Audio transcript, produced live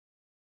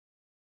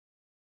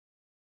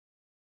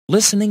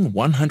Listening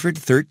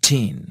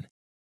 113.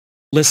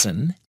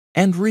 Listen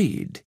and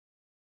read.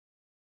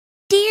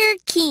 Dear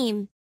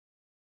Kim,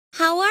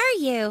 how are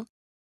you?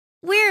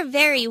 We're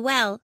very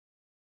well.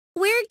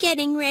 We're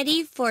getting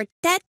ready for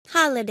Tet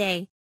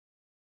holiday.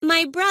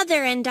 My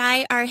brother and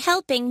I are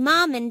helping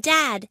Mom and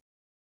Dad.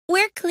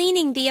 We're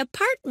cleaning the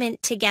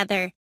apartment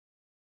together.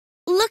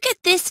 Look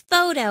at this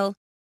photo.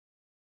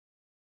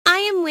 I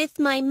am with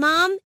my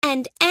mom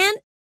and Aunt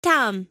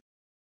Tom.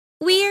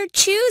 We are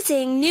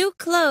choosing new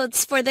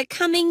clothes for the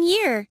coming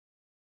year.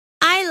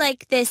 I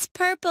like this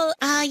purple.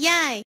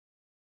 Yay!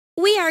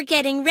 We are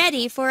getting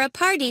ready for a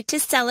party to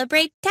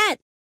celebrate Tet.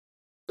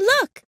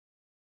 Look!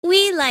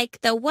 We like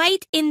the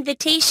white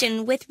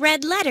invitation with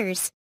red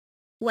letters.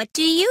 What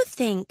do you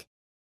think?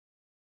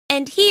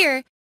 And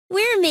here,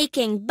 we're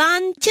making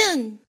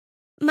banchun.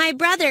 My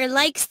brother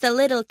likes the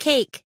little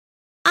cake.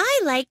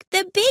 I like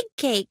the big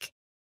cake.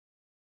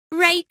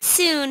 Write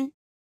soon.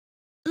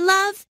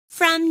 Love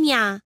from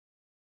Nya.